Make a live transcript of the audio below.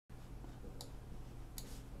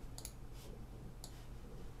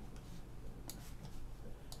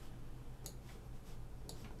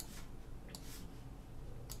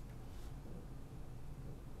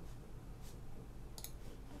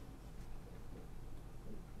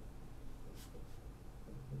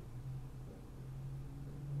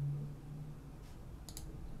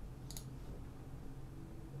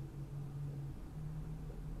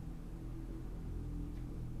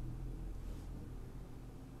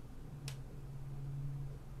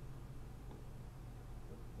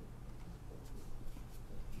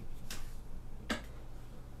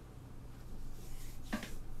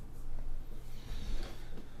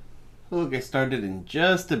We'll get started in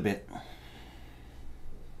just a bit.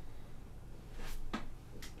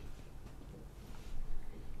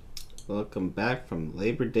 Welcome back from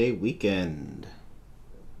Labor Day weekend.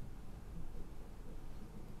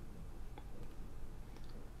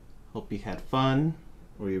 Hope you had fun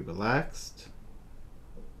or you relaxed.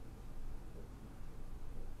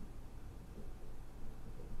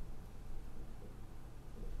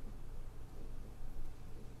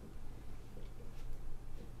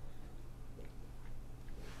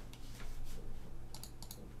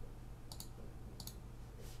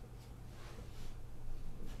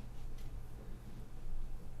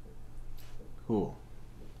 Cool.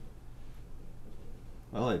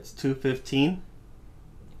 Well, it's 2:15.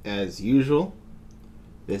 As usual,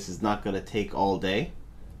 this is not going to take all day.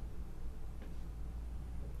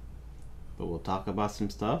 But we'll talk about some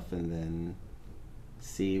stuff and then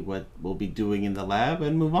see what we'll be doing in the lab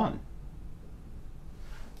and move on.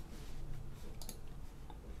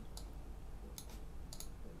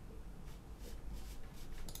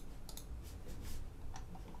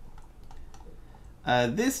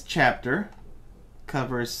 This chapter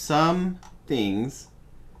covers some things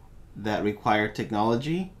that require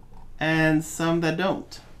technology and some that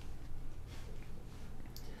don't.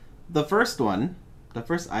 The first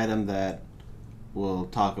item that we'll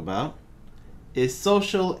talk about is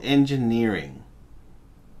social engineering,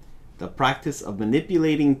 the practice of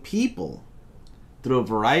manipulating people through a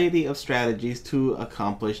variety of strategies to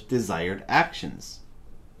accomplish desired actions.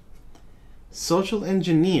 Social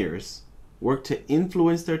engineers work to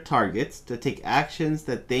influence their targets to take actions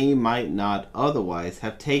that they might not otherwise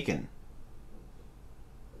have taken.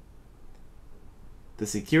 The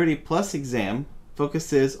Security Plus exam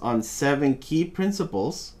focuses on 7 key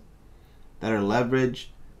principles that are leveraged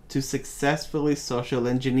to successfully social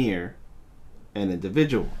engineer an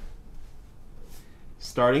individual.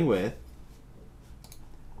 Starting with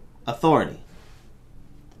authority.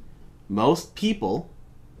 Most people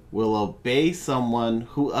will obey someone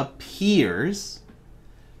who appears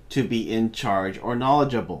to be in charge or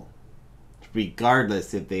knowledgeable,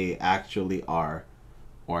 regardless if they actually are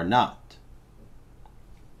or not.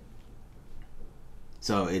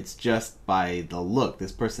 So it's just by the look.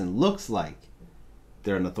 This person looks like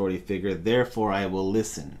they're an authority figure, therefore I will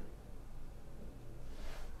listen.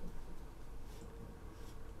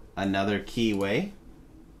 Another key way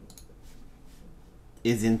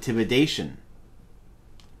is intimidation.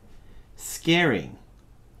 Scaring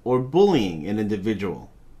or bullying an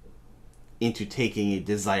individual into taking a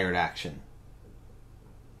desired action.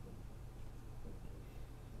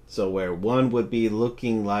 So where one would be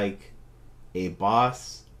looking like a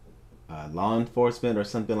boss, law enforcement or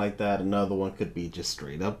something like that, another one could be just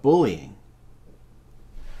straight up bullying.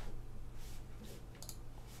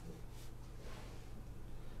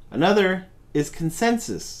 Another is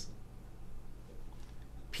consensus.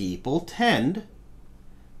 People tend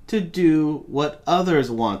to do what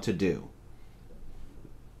others want to do.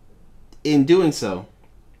 In doing so,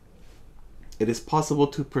 it is possible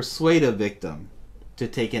to persuade a victim to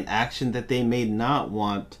take an action that they may not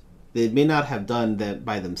have done that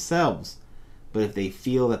by themselves, but if they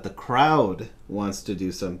feel that the crowd wants to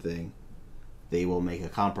do something, they will make a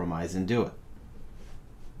compromise and do it.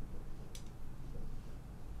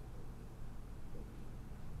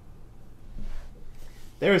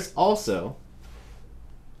 There is also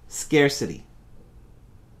scarcity.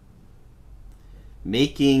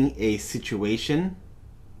 Making a situation,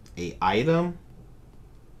 a item,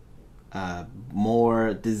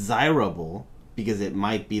 more desirable because it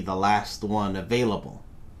might be the last one available.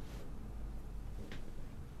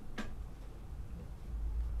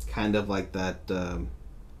 Kind of like that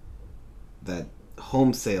that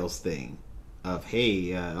home sales thing of, hey,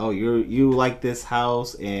 you like this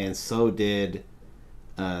house and so did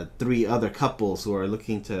 3 other couples who are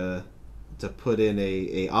looking to put in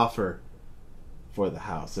a offer for the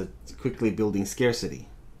house. It's quickly building scarcity.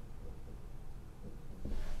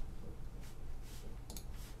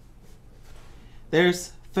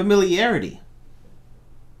 There's familiarity.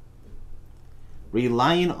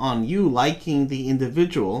 Relying on you liking the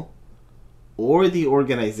individual or the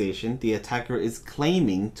organization the attacker is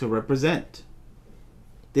claiming to represent.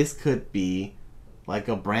 This could be like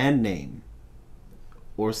a brand name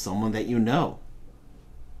or someone that you know.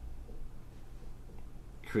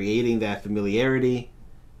 Creating that familiarity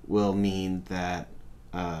will mean that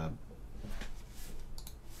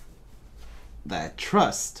that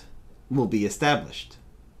trust will be established.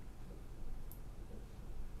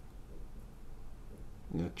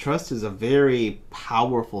 Trust is a very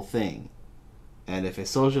powerful thing, and if a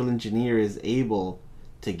social engineer is able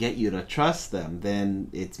to get you to trust them, then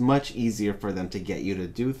it's much easier for them to get you to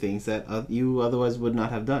do things that you otherwise would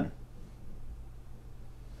not have done.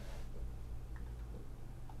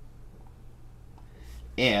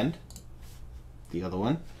 And the other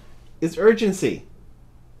one is urgency.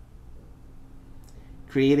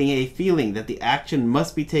 Creating a feeling that the action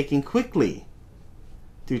must be taken quickly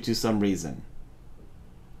due to some reason.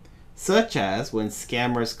 Such as when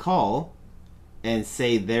scammers call and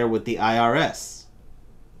say they're with the IRS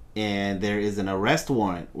and there is an arrest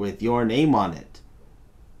warrant with your name on it,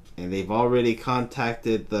 and they've already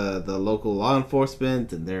contacted the local law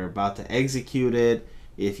enforcement and they're about to execute it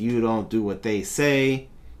if you don't do what they say.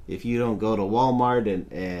 If you don't go to Walmart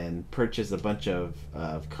and purchase a bunch of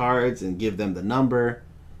cards and give them the number,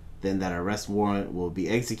 then that arrest warrant will be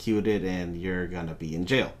executed and you're gonna be in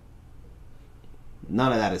jail.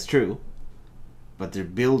 None of that is true, but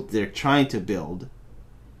they're trying to build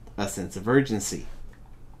a sense of urgency.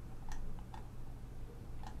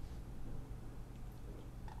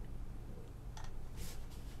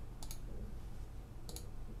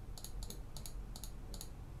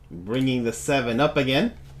 Bringing the 7 up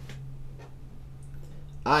again.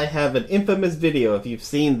 I have an infamous video. If you've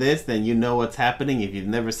seen this, then you know what's happening. If you've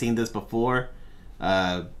never seen this before,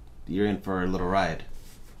 you're in for a little ride.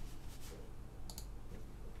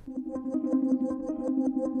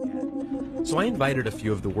 So I invited a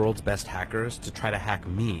few of the world's best hackers to try to hack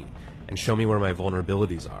me and show me where my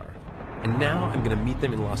vulnerabilities are. And now I'm going to meet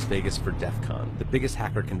them in Las Vegas for DEF CON, the biggest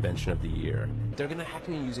hacker convention of the year. They're going to hack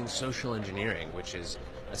me using social engineering, which is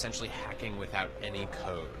essentially hacking without any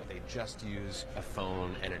code. They just use a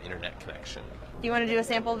phone and an internet connection. You want to do a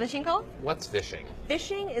sample phishing call? What's phishing?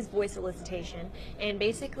 Phishing is voice solicitation, and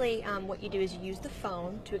basically what you do is you use the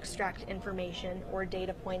phone to extract information or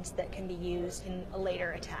data points that can be used in a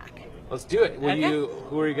later attack. Let's do it. Okay.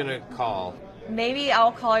 Who are you going to call? Maybe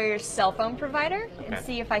I'll call your cell phone provider and Okay.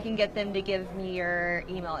 see if I can get them to give me your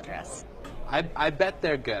email address. I bet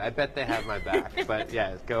they're good. I bet they have my back. But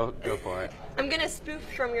yeah, go for it. I'm going to spoof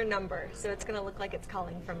from your number, so it's going to look like it's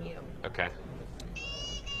calling from you. Okay.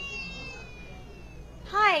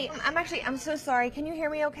 Hi, I'm so sorry. Can you hear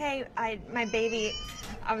me okay? My baby,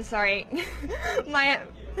 I'm sorry. my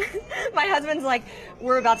husband's like,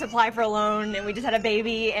 we're about to apply for a loan and we just had a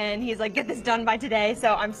baby and he's like, get this done by today.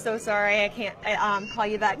 So I'm so sorry. I can't call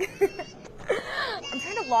you back. I'm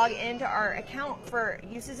trying to log into our account for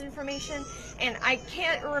usage information and I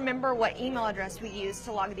can't remember what email address we used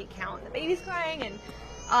to log the account. The baby's crying and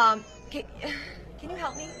can you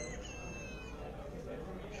help me?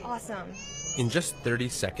 Awesome. In just 30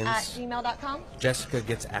 seconds, At gmail.com? Jessica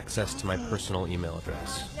gets access to my personal email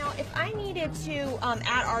address. Now, if I needed to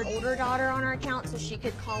add our older daughter on our account so she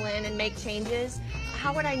could call in and make changes,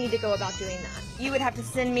 how would I need to go about doing that? You would have to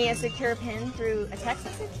send me a secure PIN through a text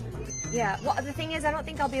message? Yeah, well, the thing is, I don't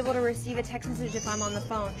think I'll be able to receive a text message if I'm on the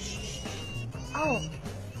phone. Shh. Oh,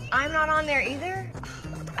 I'm not on there either?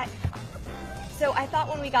 So I thought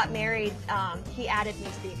when we got married, he added me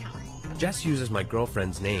to the account. Jess uses my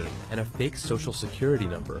girlfriend's name and a fake social security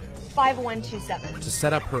number 5127. to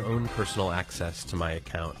set up her own personal access to my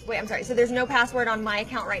account. Wait, I'm sorry, so there's no password on my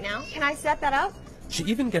account right now? Can I set that up? She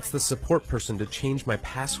even gets the support person to change my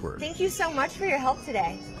password. Thank you so much for your help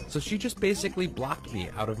today. So she just basically blocked me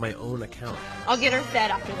out of my own account. I'll get her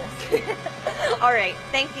fed after this. All right,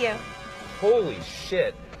 thank you. Holy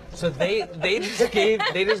shit. So they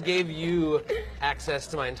just gave you access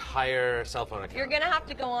to my entire cell phone account. You're gonna have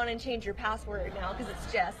to go on and change your password now because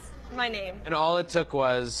it's Jess, my name. And all it took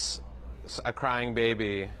was a crying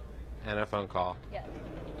baby and a phone call. Yeah.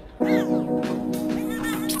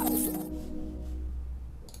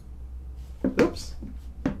 Oops.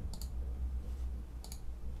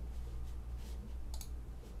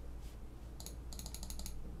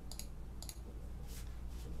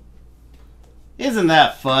 Isn't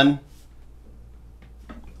that fun?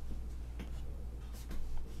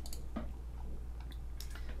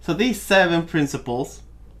 So these 7 principles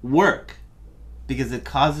work because it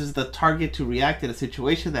causes the target to react in a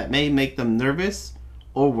situation that may make them nervous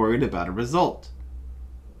or worried about a result.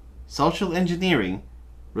 Social engineering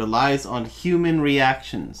relies on human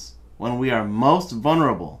reactions when we are most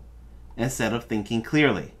vulnerable instead of thinking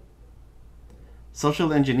clearly.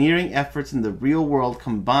 Social engineering efforts in the real world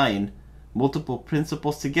combine multiple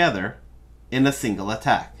principles together in a single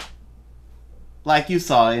attack, like you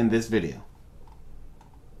saw in this video.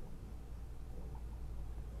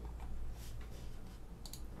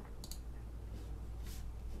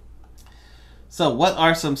 So what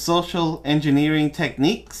are some social engineering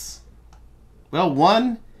techniques? Well,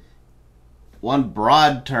 one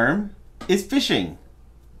broad term is phishing,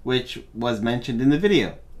 which was mentioned in the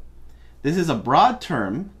video. This is a broad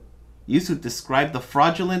term used to describe the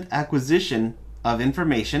fraudulent acquisition of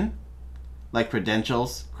information like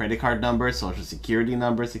credentials, credit card numbers, social security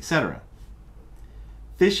numbers, etc.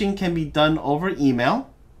 Phishing can be done over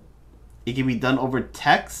email. It can be done over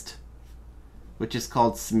text, which is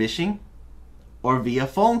called smishing, or via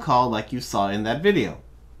phone call like you saw in that video.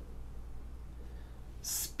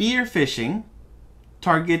 Spear phishing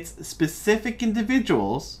targets specific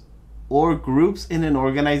individuals or groups in an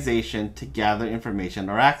organization to gather information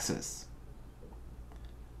or access.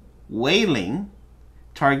 Whaling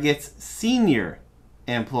targets senior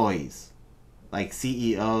employees like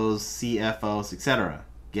CEOs, CFOs, etc.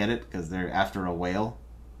 Get it? Because they're after a whale?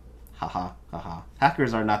 Haha, haha.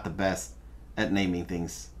 Hackers are not the best at naming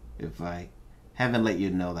things, if I haven't let you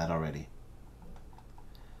know that already.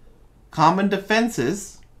 Common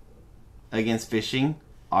defenses against phishing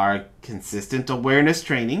are consistent awareness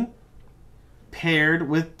training paired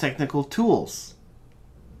with technical tools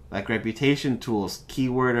like reputation tools,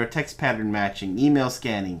 keyword or text pattern matching, email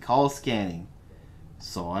scanning, call scanning,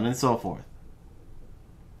 so on and so forth.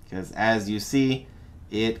 Because as you see,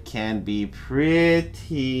 it can be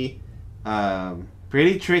pretty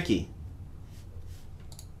tricky.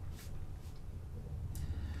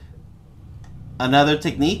 Another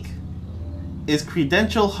technique is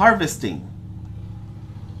credential harvesting,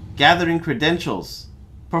 gathering credentials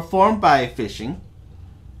performed by phishing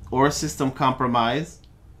or system compromise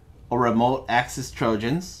or remote access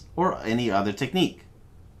trojans or any other technique.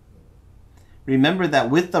 Remember that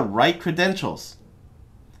with the right credentials,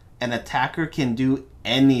 an attacker can do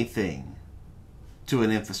anything to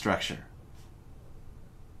an infrastructure.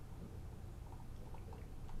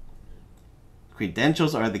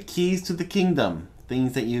 Credentials are the keys to the kingdom,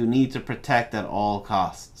 things that you need to protect at all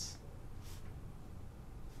costs.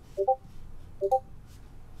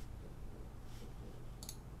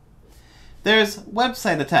 There's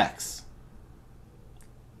website attacks.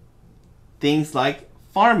 Things like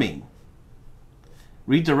farming,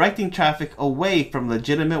 redirecting traffic away from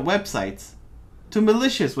legitimate websites to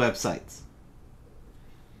malicious websites.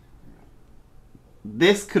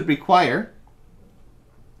 This could require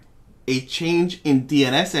a change in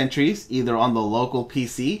DNS entries, either on the local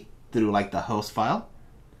PC through like the host file,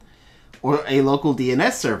 or a local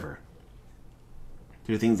DNS server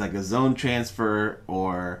through things like a zone transfer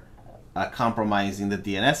or compromising the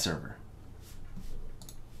DNS server.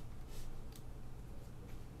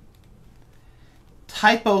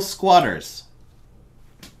 Typo squatters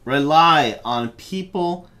rely on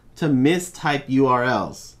people to mistype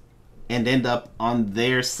URLs and end up on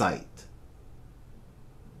their site.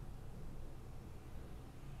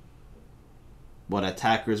 What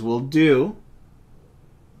attackers will do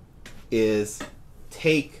is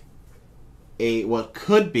take what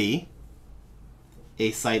could be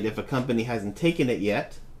a site if a company hasn't taken it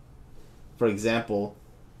yet. For example,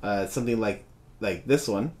 something like this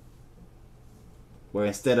one, where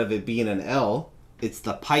instead of it being an L, it's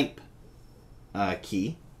the pipe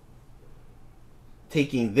key.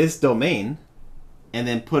 Taking this domain and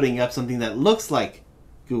then putting up something that looks like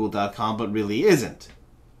google.com but really isn't.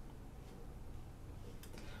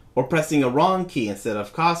 Or pressing a wrong key instead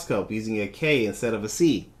of Costco, using a K instead of a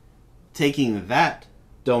C. Taking that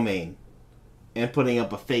domain and putting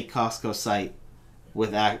up a fake Costco site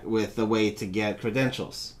with the way to get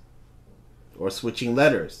credentials. Or switching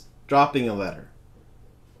letters, dropping a letter,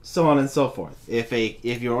 so on and so forth.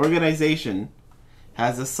 If your organization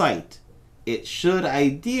has a site, it should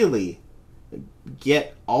ideally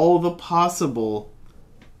get all the possible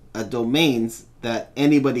domains that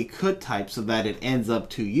anybody could type so that it ends up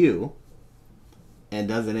to you and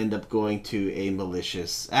doesn't end up going to a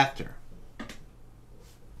malicious actor.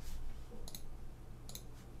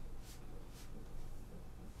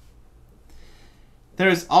 There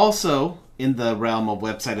is also, in the realm of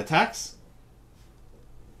website attacks,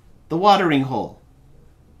 the watering hole.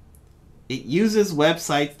 It uses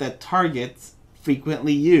websites that targets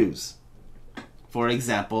frequently use. For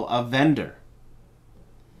example, a vendor.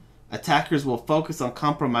 Attackers will focus on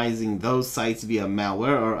compromising those sites via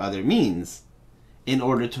malware or other means in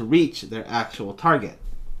order to reach their actual target.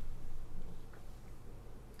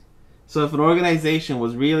 So if an organization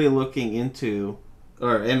was really looking into,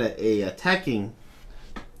 or in a attacking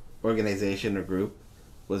organization or group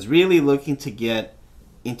was really looking to get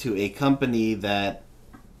into a company that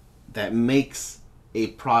makes a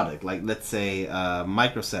product, like let's say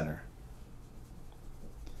Micro Center,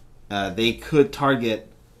 they could target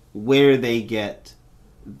where they get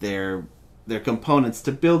their components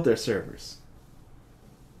to build their servers.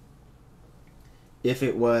 If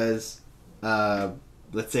it was,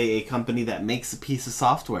 let's say, a company that makes a piece of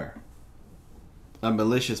software a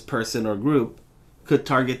malicious person or group could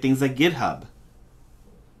target things like GitHub,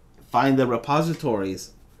 find the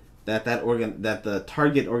repositories that the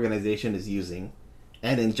target organization is using,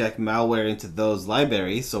 and inject malware into those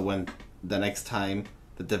libraries, so when the next time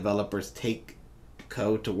the developers take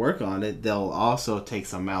code to work on it, they'll also take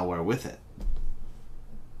some malware with it.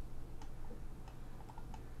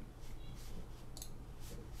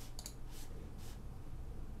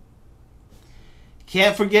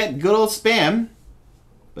 Can't forget good old spam,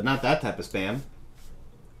 but not that type of spam.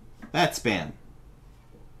 That spam.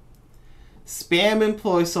 Spam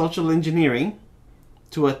employs social engineering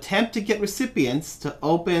to attempt to get recipients to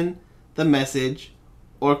open the message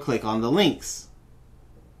or click on the links.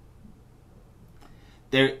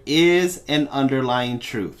 There is an underlying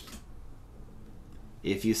truth.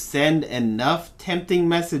 If you send enough tempting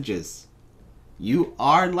messages, you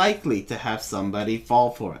are likely to have somebody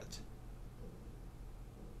fall for it.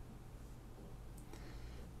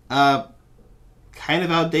 Kind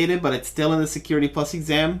of outdated, but it's still in the Security Plus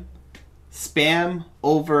exam. Spam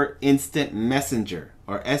over Instant Messenger,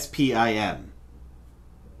 or SPIM.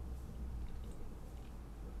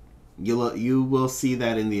 You will see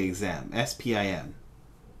that in the exam, SPIM,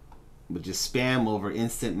 which is spam over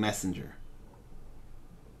Instant Messenger.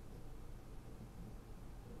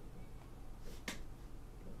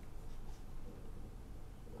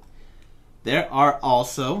 There are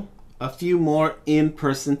also a few more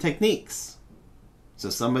in-person techniques. So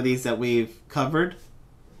some of these that we've covered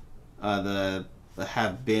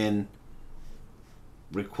have been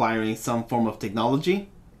requiring some form of technology.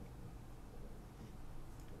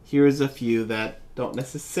 Here's a few that don't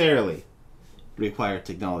necessarily require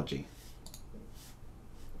technology.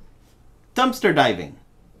 Dumpster diving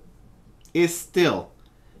is still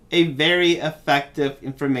a very effective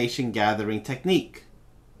information gathering technique.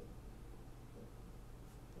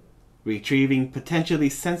 Retrieving potentially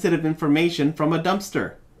sensitive information from a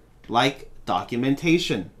dumpster, like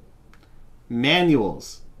documentation,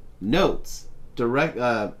 manuals, notes,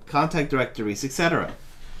 contact directories, etc.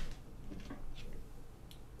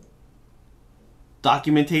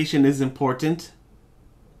 Documentation is important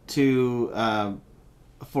for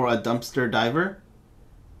a dumpster diver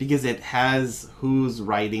because it has who's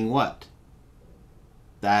writing what.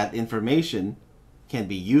 That information can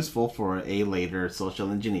be useful for a later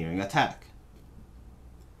social engineering attack.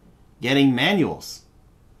 Getting manuals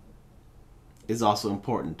is also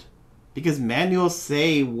important because manuals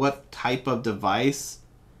say what type of device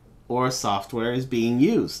or software is being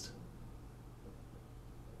used.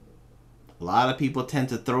 A lot of people tend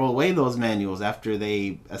to throw away those manuals after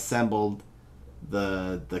they assembled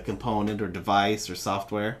the component or device or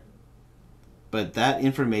software. But that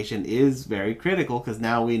information is very critical because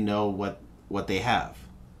now we know what they have.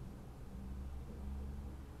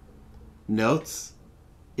 Notes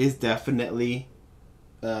is definitely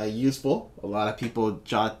useful. A lot of people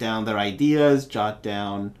jot down their ideas, jot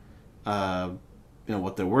down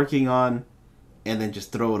what they're working on, and then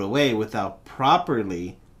just throw it away without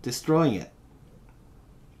properly destroying it.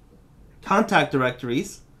 Contact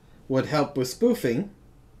directories would help with spoofing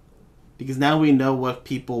because now we know what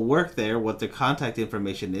people work there, what their contact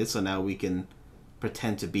information is, so now we can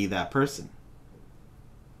pretend to be that person.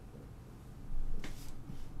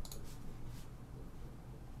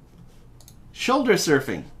 Shoulder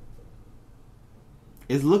surfing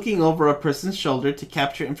is looking over a person's shoulder to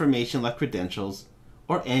capture information like credentials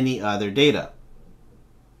or any other data.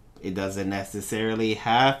 It doesn't necessarily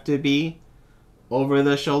have to be over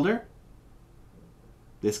the shoulder.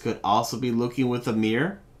 This could also be looking with a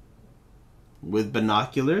mirror, with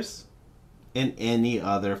binoculars, in any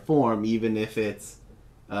other form, even if it's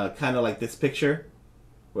kind of like this picture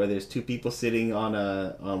where there's two people sitting on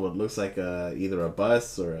what looks like either a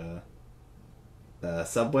bus or a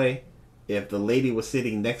subway. If the lady was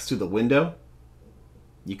sitting next to the window,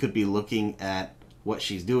 you could be looking at what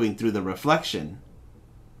she's doing through the reflection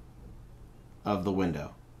of the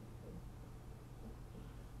window.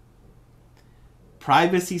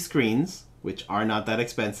 Privacy screens, which are not that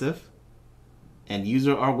expensive, and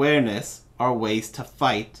user awareness are ways to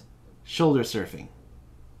fight shoulder surfing.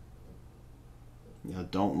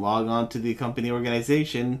 Don't log on to the company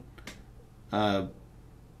organization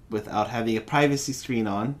without having a privacy screen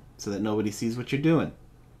on so that nobody sees what you're doing.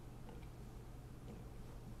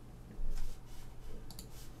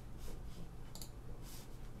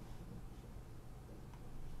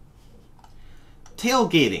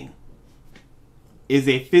 Tailgating is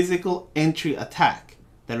a physical entry attack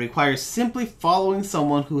that requires simply following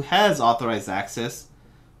someone who has authorized access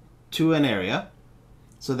to an area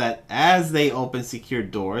so that as they open secure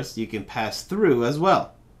doors, you can pass through as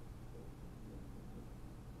well.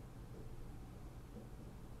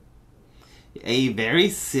 A very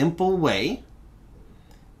simple way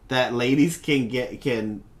that ladies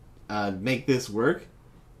can make this work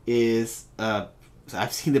is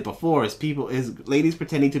I've seen it before. Is ladies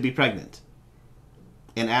pretending to be pregnant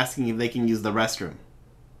and asking if they can use the restroom.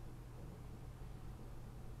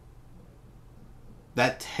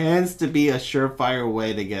 That tends to be a surefire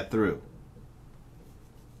way to get through,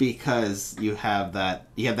 because you have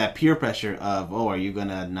that peer pressure of, oh, are you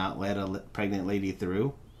gonna not let a pregnant lady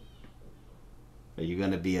through? Are you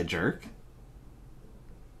gonna be a jerk?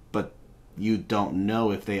 But you don't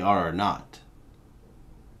know if they are or not,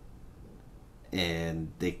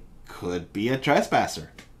 and they could be a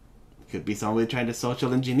trespasser. Could be somebody trying to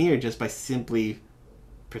social engineer just by simply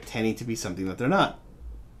pretending to be something that they're not.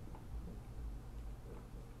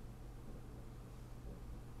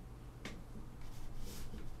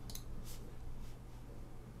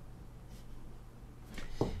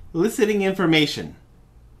 Eliciting information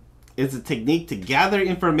is a technique to gather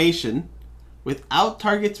information without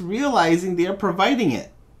targets realizing they are providing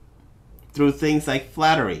it, through things like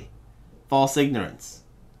flattery, false ignorance,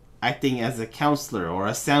 acting as a counselor or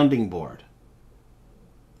a sounding board.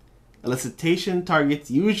 Elicitation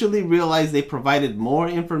targets usually realize they provided more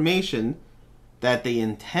information that they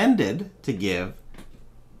intended to give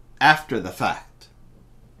after the fact.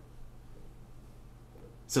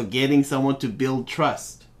 So getting someone to build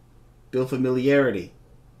trust, build familiarity,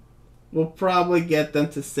 will probably get them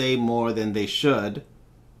to say more than they should,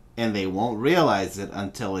 and they won't realize it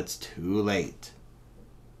until it's too late.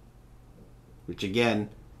 Which again,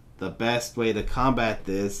 the best way to combat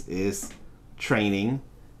this is training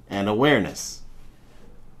and awareness.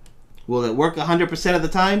 Will it work 100% of the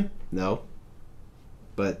time? No.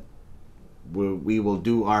 But we will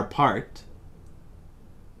do our part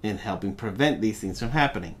in helping prevent these things from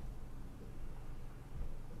happening.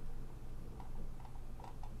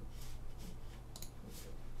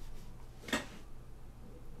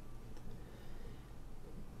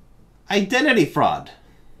 Identity fraud.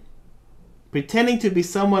 Pretending to be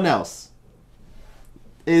someone else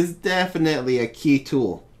is definitely a key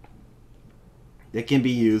tool that can be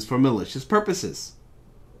used for malicious purposes.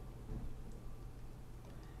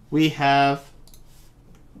 We have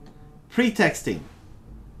pretexting,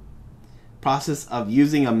 process of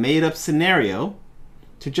using a made-up scenario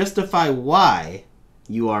to justify why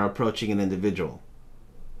you are approaching an individual.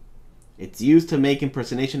 It's used to make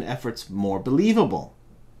impersonation efforts more believable.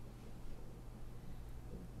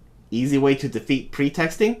 Easy way to defeat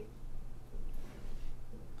pretexting?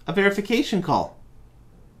 A verification call.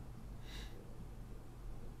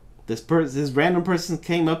 This random person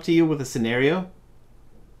came up to you with a scenario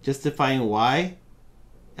justifying why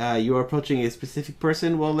you are approaching a specific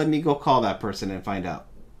person. Well, let me go call that person and find out.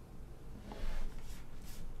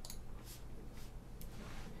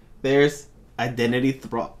 There's identity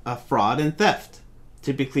fraud and theft,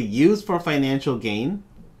 typically used for financial gain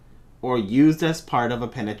or used as part of a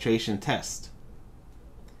penetration test.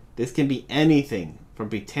 This can be anything from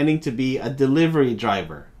pretending to be a delivery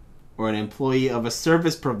driver or an employee of a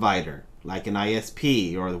service provider like an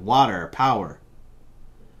ISP or water or power,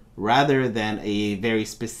 rather than a very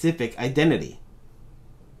specific identity.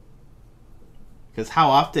 Because how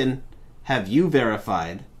often have you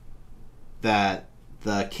verified that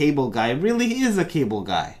the cable guy really is a cable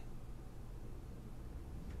guy?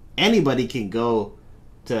 Anybody can go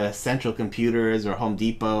to Central Computers or Home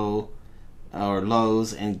Depot or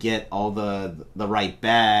Lowe's and get all the right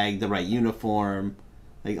bag, the right uniform.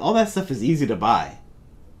 Like, all that stuff is easy to buy.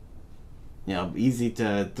 You know, easy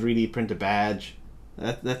to 3D print a badge.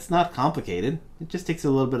 That's not complicated. It just takes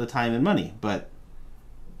a little bit of time and money. But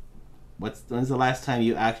when's the last time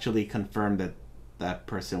you actually confirmed that that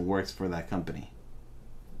person works for that company?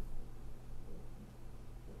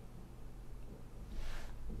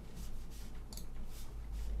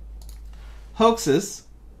 Hoaxes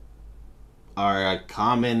are a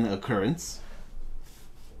common occurrence.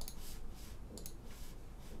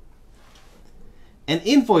 And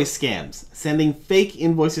invoice scams, sending fake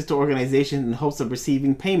invoices to organizations in hopes of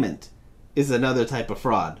receiving payment, is another type of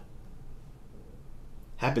fraud.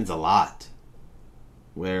 Happens a lot,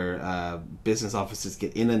 where business offices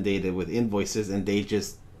get inundated with invoices and they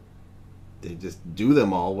just do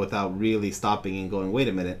them all without really stopping and going, wait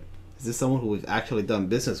a minute, is this someone who we've actually done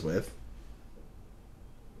business with?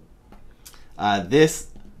 This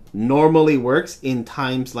normally works in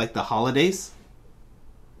times like the holidays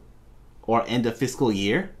or end of fiscal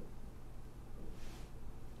year.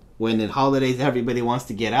 When in holidays everybody wants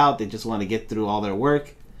to get out, they just want to get through all their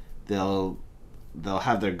work. They'll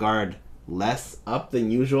have their guard less up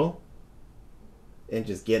than usual and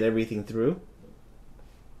just get everything through.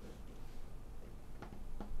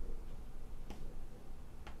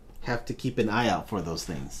 have to keep an eye out for those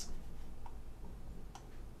things.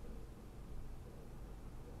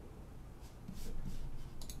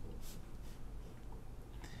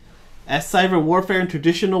 As cyber warfare and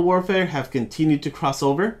traditional warfare have continued to cross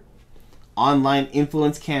over, online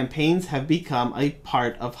influence campaigns have become a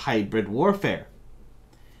part of hybrid warfare.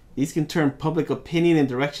 These can turn public opinion in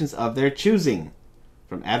directions of their choosing,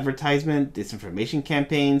 from advertisement, disinformation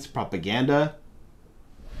campaigns, propaganda.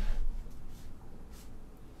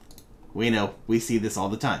 We know, we see this all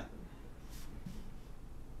the time.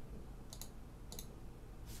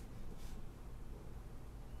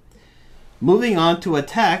 Moving on to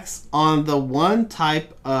attacks on the one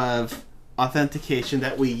type of authentication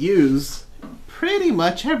that we use pretty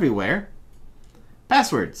much everywhere: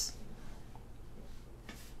 passwords.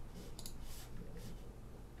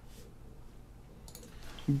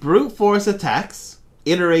 Brute force attacks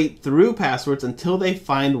iterate through passwords until they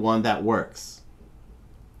find one that works.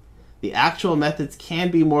 The actual methods can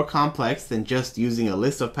be more complex than just using a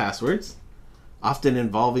list of passwords, often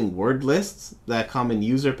involving word lists that common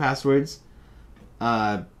user passwords,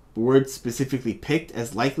 words specifically picked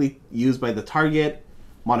as likely used by the target,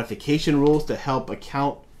 modification rules to help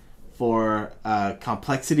account for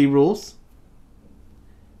complexity rules.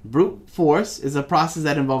 Brute force is a process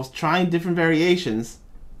that involves trying different variations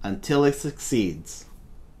until it succeeds.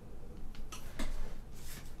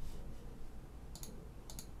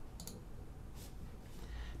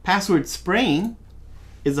 Password spraying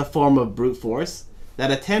is a form of brute force that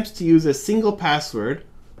attempts to use a single password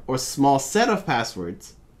or small set of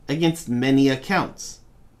passwords against many accounts.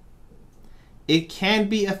 It can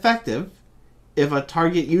be effective if a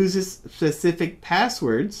target uses specific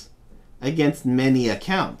passwords against many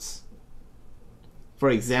accounts. For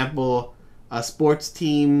example, sports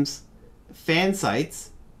teams' fan sites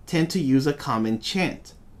tend to use a common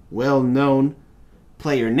chant, well-known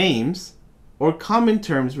player names, or common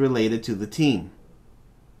terms related to the team.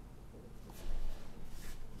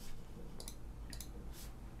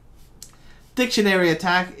 Dictionary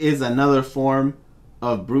attack is another form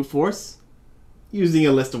of brute force, using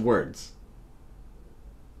a list of words.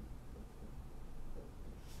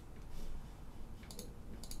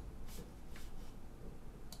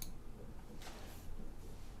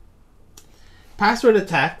 Password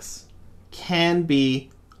attacks can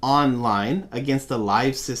be online against a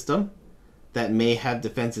live system that may have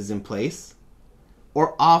defenses in place,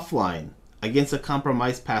 or offline against a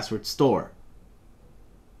compromised password store.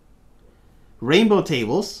 Rainbow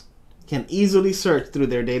tables can easily search through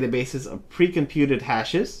their databases of pre-computed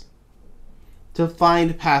hashes to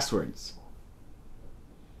find passwords.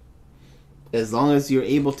 As long as you're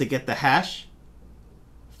able to get the hash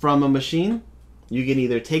from a machine, you can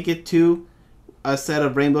either take it to a set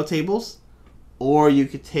of rainbow tables, or you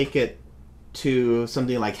could take it to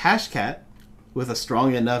something like Hashcat with a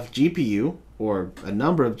strong enough GPU or a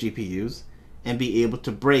number of GPUs and be able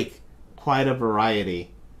to break quite a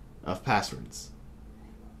variety of passwords.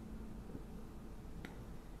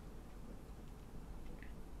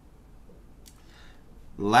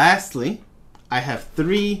 Lastly, I have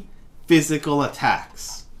 3 physical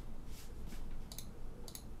attacks.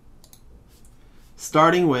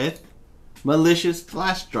 Starting with malicious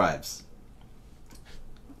flash drives.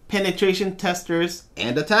 Penetration testers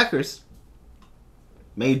and attackers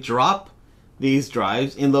may drop these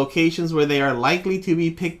drives in locations where they are likely to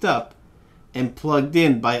be picked up and plugged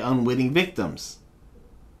in by unwitting victims,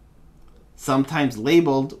 sometimes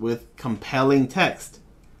labeled with compelling text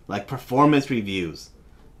like performance reviews,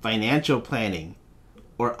 financial planning,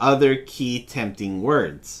 or other key tempting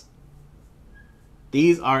words.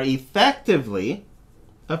 These are effectively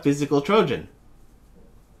a physical Trojan.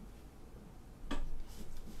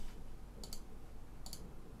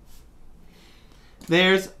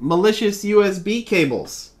 There's malicious USB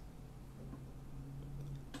cables.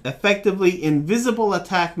 Effectively invisible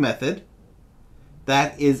attack method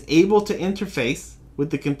that is able to interface with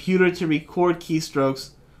the computer to record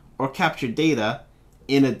keystrokes or capture data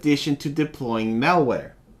in addition to deploying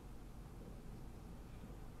malware.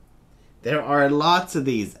 There are lots of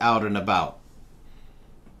these out and about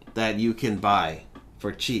that you can buy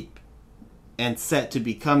for cheap and set to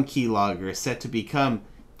become keyloggers, set to become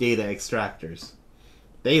data extractors.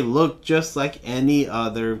 They look just like any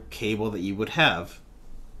other cable that you would have.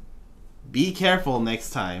 Be careful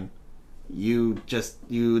next time you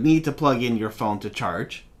need to plug in your phone to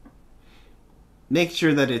charge. Make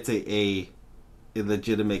sure that it's a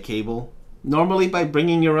legitimate cable, normally by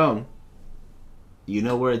bringing your own. You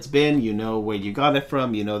know where it's been, you know where you got it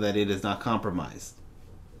from, you know that it is not compromised.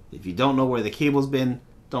 If you don't know where the cable's been,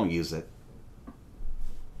 don't use it.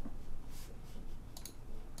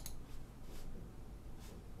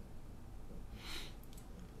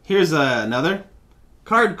 Here's another.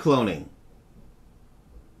 Card cloning.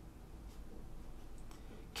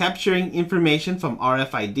 Capturing information from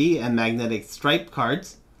RFID and magnetic stripe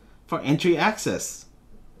cards for entry access.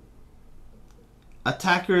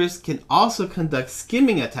 Attackers can also conduct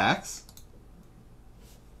skimming attacks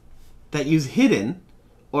that use hidden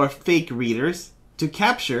or fake readers to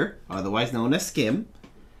capture, otherwise known as skim,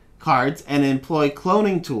 cards and employ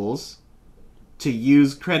cloning tools to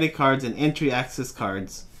use credit cards and entry access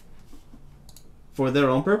cards for their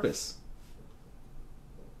own purpose.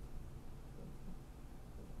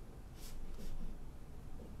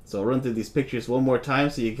 So I'll run through these pictures one more time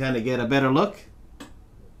so you kind of get a better look.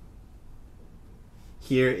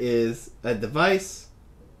 Here is a device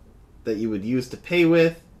that you would use to pay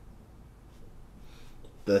with.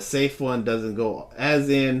 The safe one doesn't go as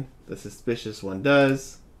in, the suspicious one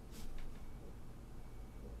does.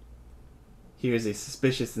 Here's a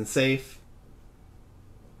suspicious and safe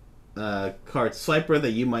card swiper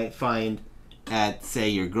that you might find at, say,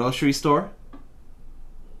 your grocery store.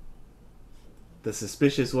 The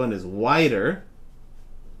suspicious one is wider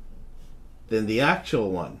than the actual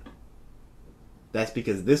one. That's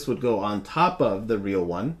because this would go on top of the real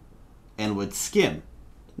one and would skim.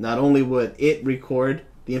 Not only would it record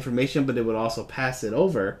the information, but it would also pass it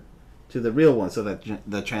over to the real one so that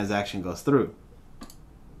the transaction goes through.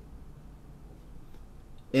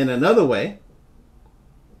 In another way,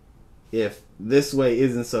 if this way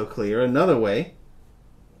isn't so clear, another way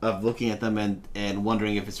of looking at them and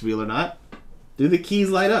wondering if it's real or not, do the keys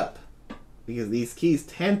light up? Because these keys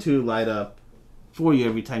tend to light up for you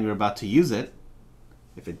every time you're about to use it.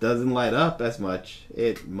 If it doesn't light up as much,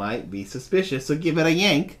 it might be suspicious, so give it a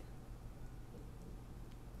yank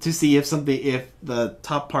to see if the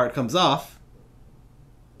top part comes off.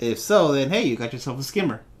 If so, then hey, you got yourself a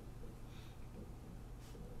skimmer.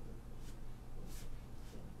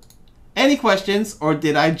 Any questions, or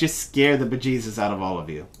did I just scare the bejesus out of all of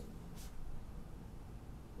you?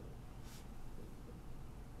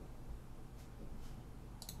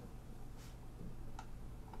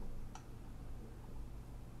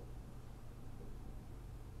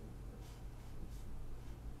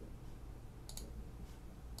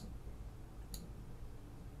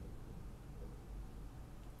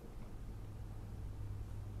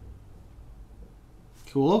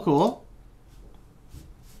 Cool, cool.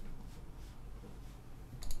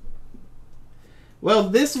 Well,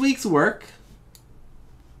 this week's work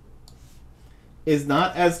is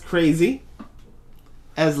not as crazy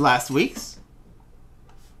as last week's.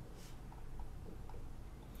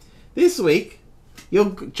 This week,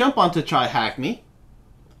 you'll jump onto Try Hack Me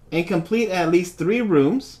and complete at least 3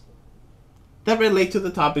 rooms that relate to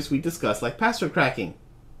the topics we discussed, like password cracking.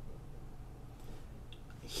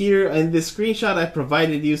 Here in this screenshot, I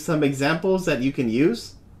provided you some examples that you can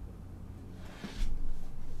use.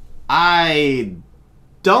 I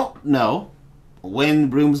don't know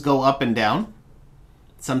when rooms go up and down.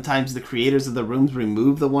 Sometimes the creators of the rooms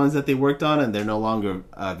remove the ones that they worked on and they're no longer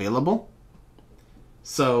available.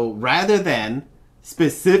 So rather than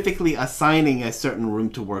specifically assigning a certain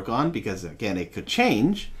room to work on, because again, it could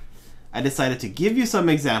change, I decided to give you some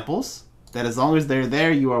examples that as long as they're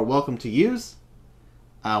there, you are welcome to use.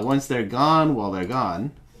 Once they're gone, well, they're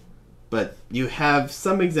gone. But you have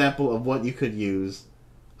some example of what you could use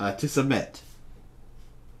to submit.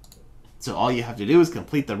 So all you have to do is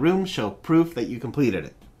complete the room, show proof that you completed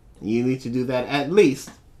it. You need to do that at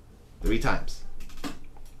least 3 times.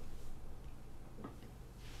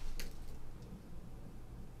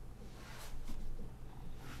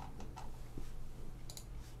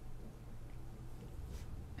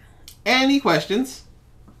 Any questions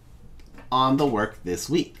on the work this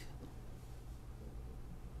week?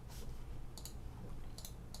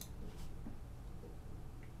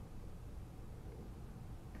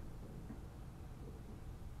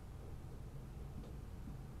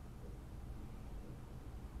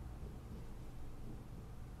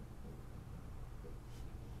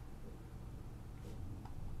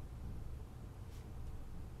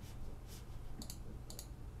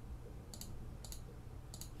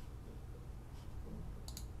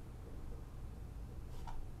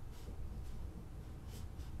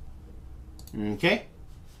 Okay,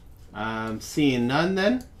 I'm seeing none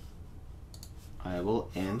then. I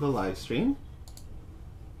will end the live stream.